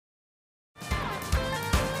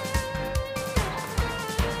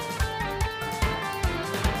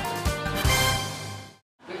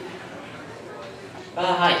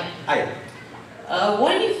Hi. Hi.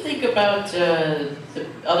 What do you think about the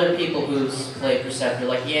other people who play Perceptor,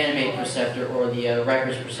 like the anime Perceptor or the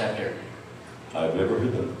Records Perceptor? I've never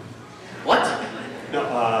heard them. What? No,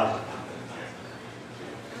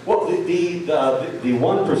 well, the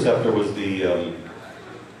one Perceptor was the,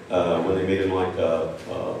 when they made him like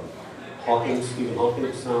Hawking, Stephen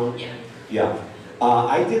Hawking sound. Yeah. Yeah.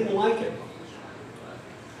 I didn't like it.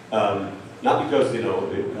 Not because, you know,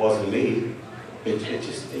 it wasn't me. It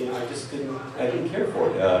just, you know, I didn't care for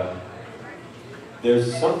it.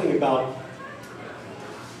 There's something about,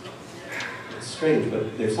 it's strange,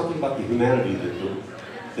 but there's something about the humanity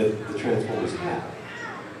that the Transformers have.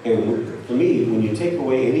 And for me, when you take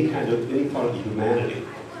away any part of the humanity,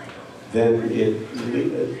 then it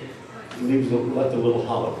leaves left a little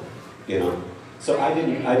hollow, you know. So I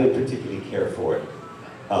didn't particularly care for it,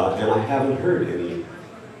 and I haven't heard any.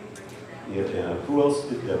 Who else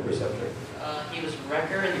did Perceptor? He was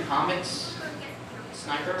Wrecker in the comics.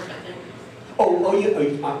 Sniper, I think. Oh yeah. I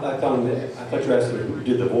thought you were asking who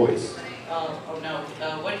did the voice. Oh no.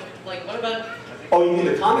 What about? Oh, you mean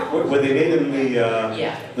the comic where they made him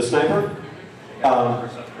the sniper?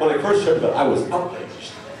 When I first heard about it, I was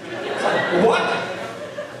outraged. It's like, what?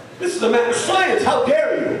 This is a man of science. How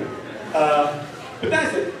dare you? But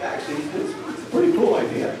that's it. Actually, it's a pretty cool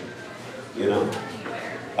idea, you know.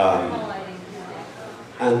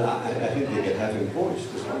 And I think they get having voice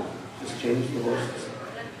as well. Just change the voices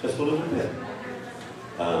just a little bit.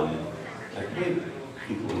 I hate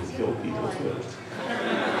people who kill people too.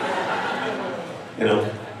 You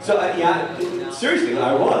know. So yeah, seriously,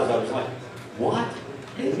 I was like, what?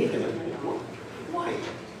 They made them. Why?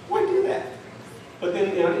 Why do that? But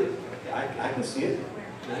then, you know, I can see it.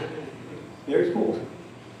 Very cool.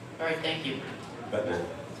 All right, thank you. But man.